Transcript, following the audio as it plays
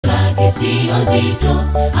lake sio zito,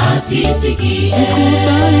 asisikie.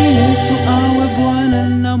 Mkubali Yesu awe Bwana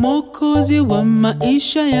na Mwokozi wa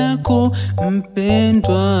maisha yako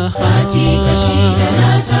mpendwa. Katika shida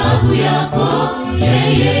na taabu yako,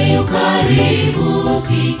 yeye yu karibu.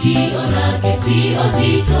 Sikio lake sio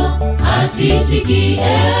zito, asisikie.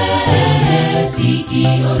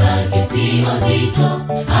 Sikio lake sio zito,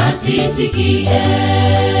 asisikie.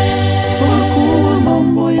 Kwa kuwa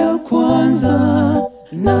mambo ya kwanza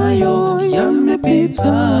nayo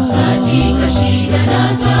yamepita. Katika shida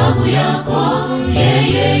na taabu yako,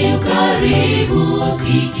 yeye yu karibu.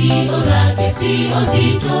 Sikio lake sio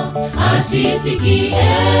zito, asisikie.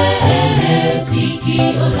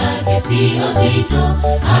 Sikio lake sio zito,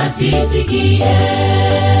 asisikie.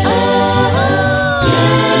 Je,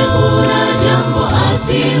 kuna jambo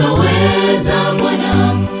asiloweza Bwana?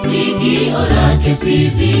 Sikio lake si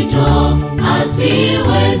zito,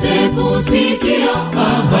 asiweze kusikia.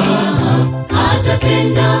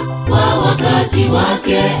 Atatenda kwa wakati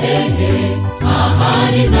wake.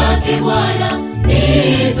 Ahadi zake Bwana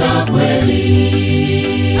ni za kweli.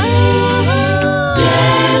 Je,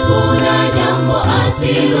 kuna jambo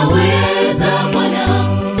asiloweza Bwana?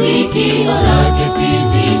 Sikio lake si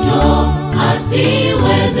zito,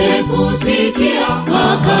 asiweze kusikia.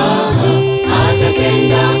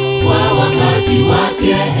 Atatenda kwa wakati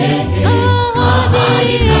wake.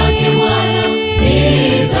 Ahadi zake Bwana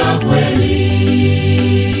ni za kweli.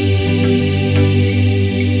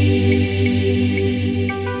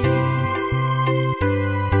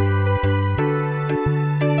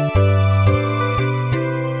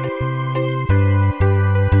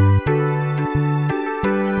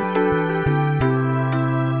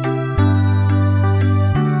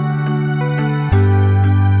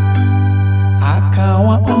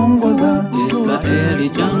 Akawaongoza Israeli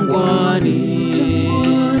jangwani,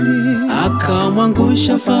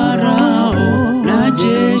 akamwangusha Farao na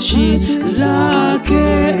jeshi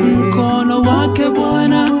lake. Mkono wake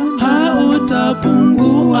Bwana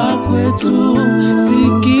hautapungua kwetu.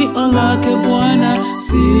 Sikio lake Bwana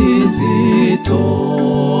si zito.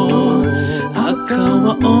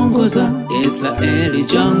 Akawaongoza Israeli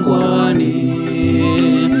jangwani,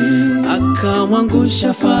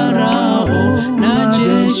 akamwangusha Farao na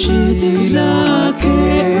jeshi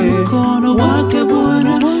lake. Mkono wake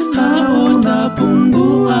Bwana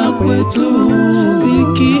hautapungua kwetu.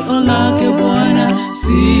 Sikio lake Bwana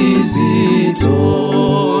si zito.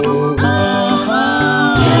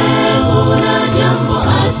 Je, kuna jambo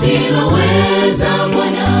asiloweza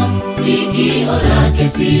Bwana? Sikio lake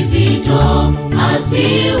si zito,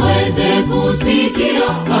 asiweze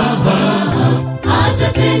kusikia.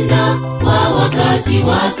 Atatenda kwa wakati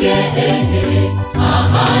wake.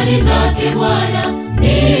 Ahadi zake Bwana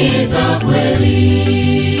ni za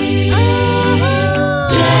kweli.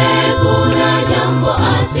 Je, kuna jambo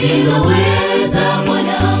asiloweza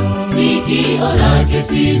Bwana? Sikio lake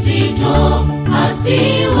si zito,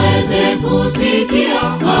 asiweze kusikia.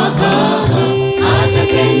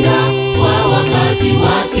 Atatenda kwa wakati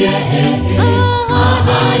wake.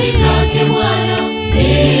 Ahadi zake Bwana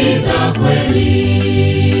ni za kweli.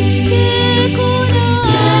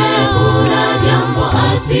 Je, kuna jambo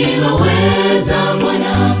asiloweza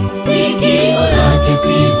Bwana? Sikio lake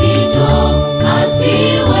si zito,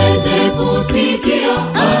 asiweze kusikia.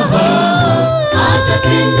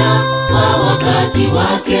 Atatenda kwa wakati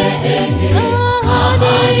wake.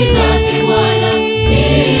 Ahadi zake Bwana ni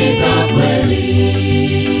za kweli.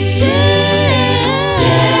 Je,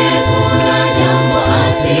 kuna jambo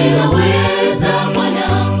asiloweza Bwana?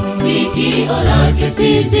 Sikio lake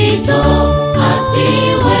si zito,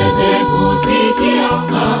 asiweze kusikia.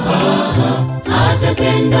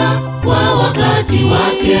 Atatenda kwa wakati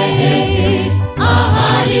wake.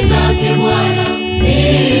 Ahadi zake Bwana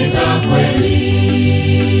ni za kweli.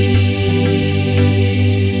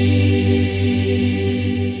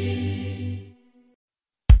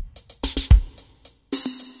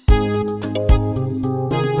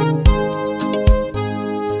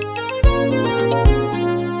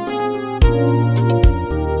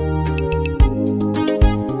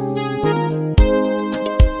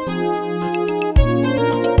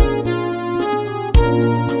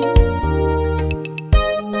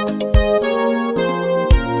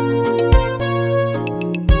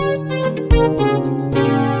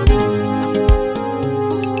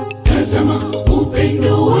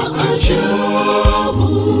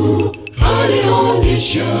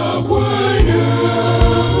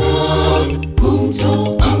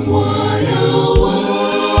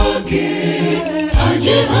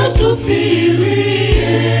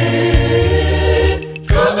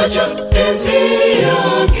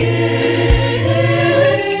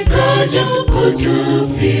 kaja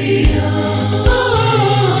kutufia,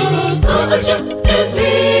 kaacha enzi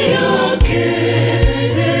yake,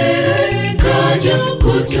 kaja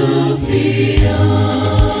kutufia.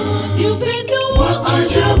 Ni upendo wa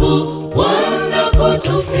ajabu Bwana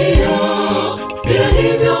kutufia, bila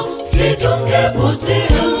hivyo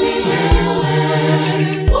situngepotea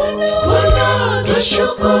milele. Bwana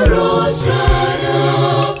tushukuru sana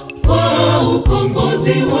kwa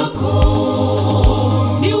ukombozi wako.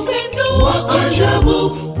 Ni upendo wa ajabu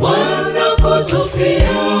Bwana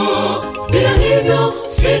kutufia, bila hivyo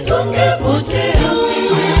situngepotea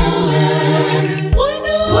milele.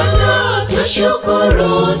 Bwana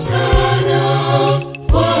tushukuru sana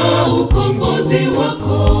kwa ukombozi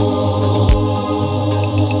wako.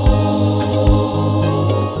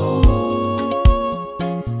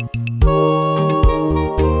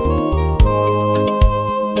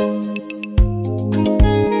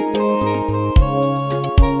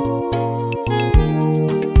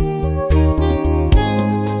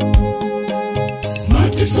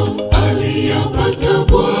 Mateso aliyapata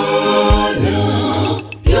Bwana,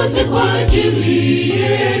 yote kwa ajili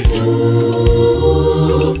yetu,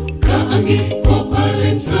 kaangikwa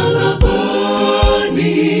pale msalabani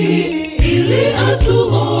ili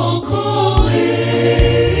atuokoe,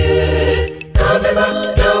 kabeba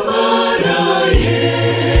dhamana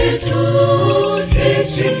yetu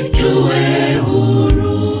sisi tuwe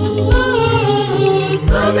huru,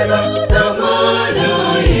 kabeba dhamana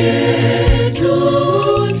yetu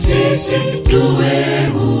sisi tuwe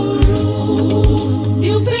huru.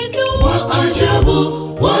 Ni upendo wa ajabu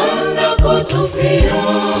Bwana kutufia,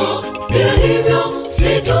 bila hivyo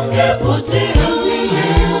situngepotea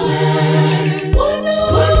milele.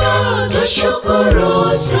 Bwana tushukuru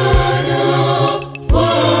sana kwa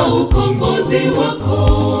ukombozi wako.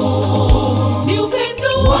 Ni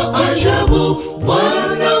upendo wa ajabu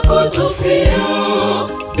Bwana kutufia,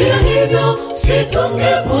 bila hivyo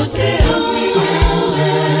situngepotea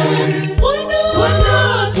milele.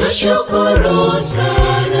 Bwana tushukuru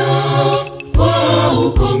sana kwa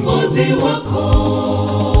ukombozi wako.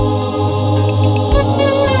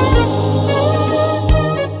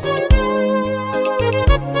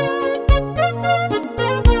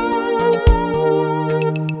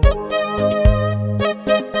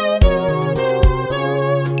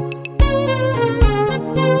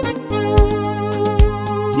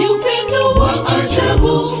 Ni upendo wa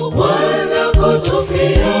ajabu Bwana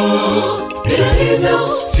kutufia, bila hivyo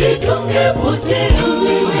situngepotea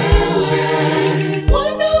milele.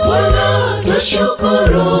 Bwana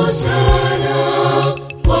tushukuru sana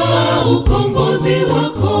kwa ukombozi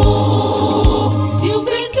wako. Ni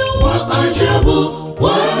upendo wa ajabu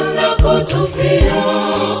Bwana kutufia,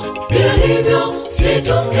 bila hivyo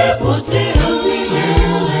situngepotea milele.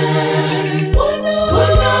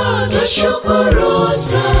 Bwana tushukuru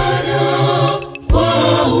sana kwa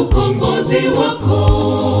ukombozi wako.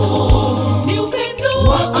 Ni upendo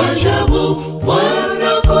wa ajabu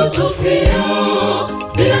Bwana kutufia,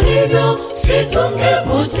 bila hivyo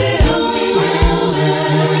situngepotea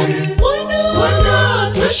milele.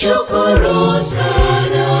 Bwana tushukuru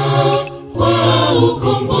sana kwa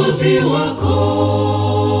ukombozi wako.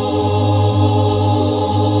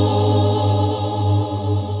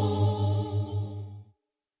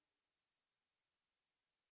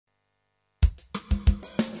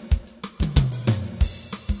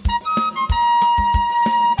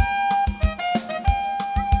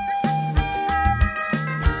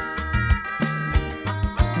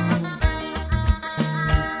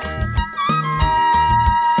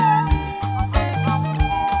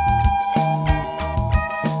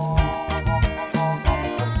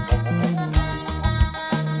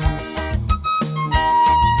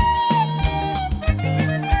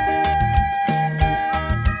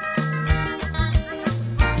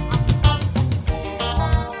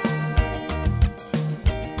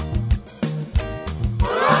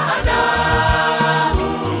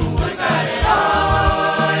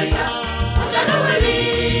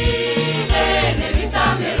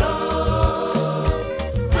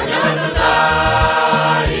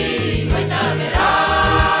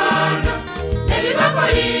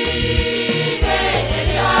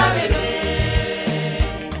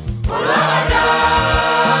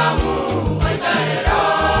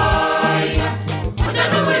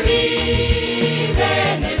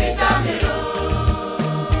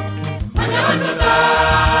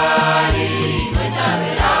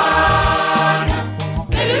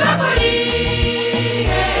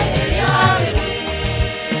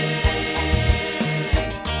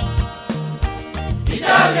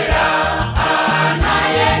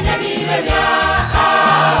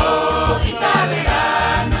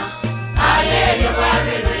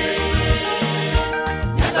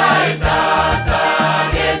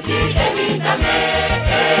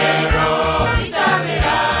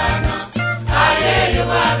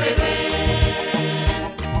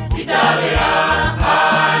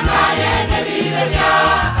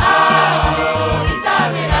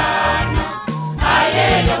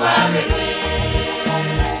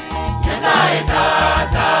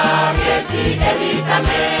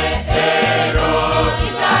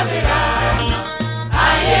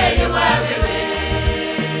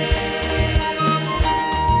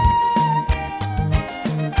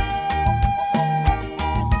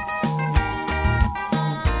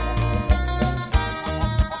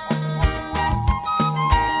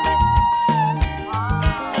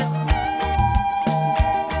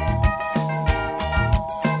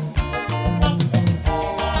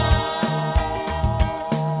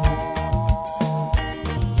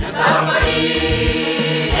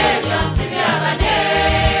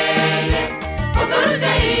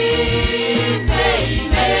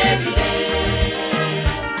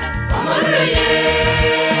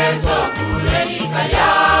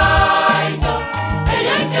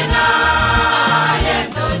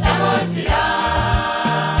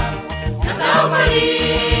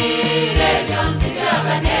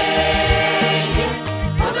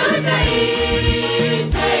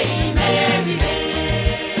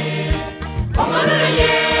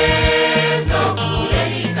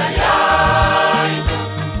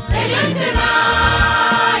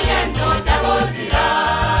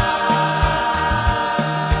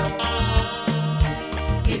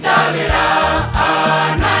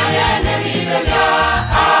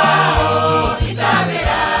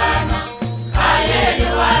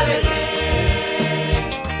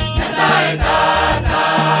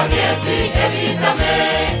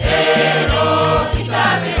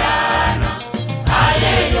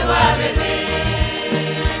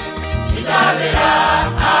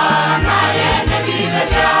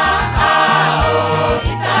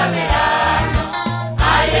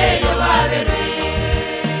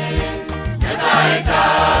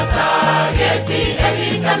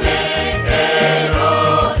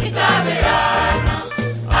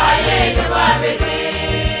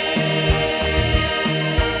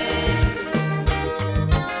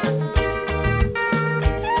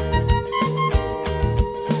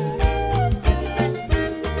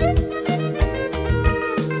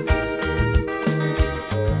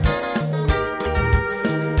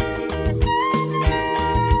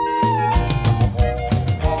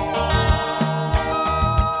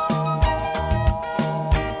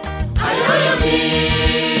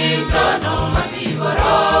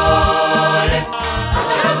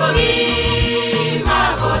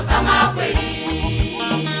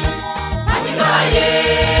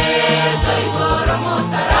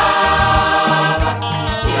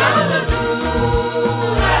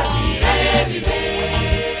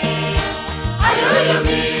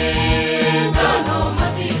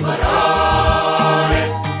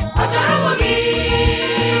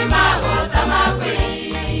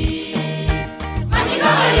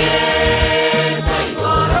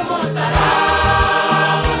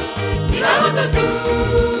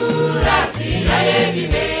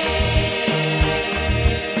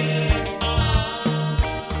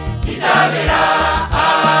 itabera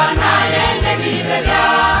naye nebibe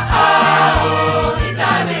byao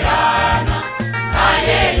itaberana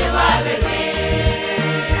naye yubaberwe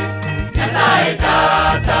Nyasaye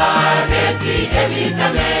tata geti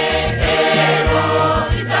ebitamero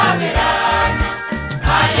itaberana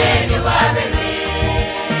naye yubaberwe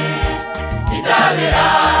itabera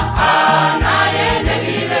naye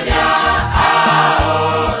nebibe byao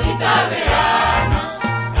itaberana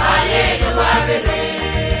naye yubaberwe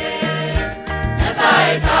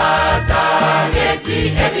Nyasaye tata geti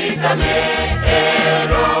ebitamero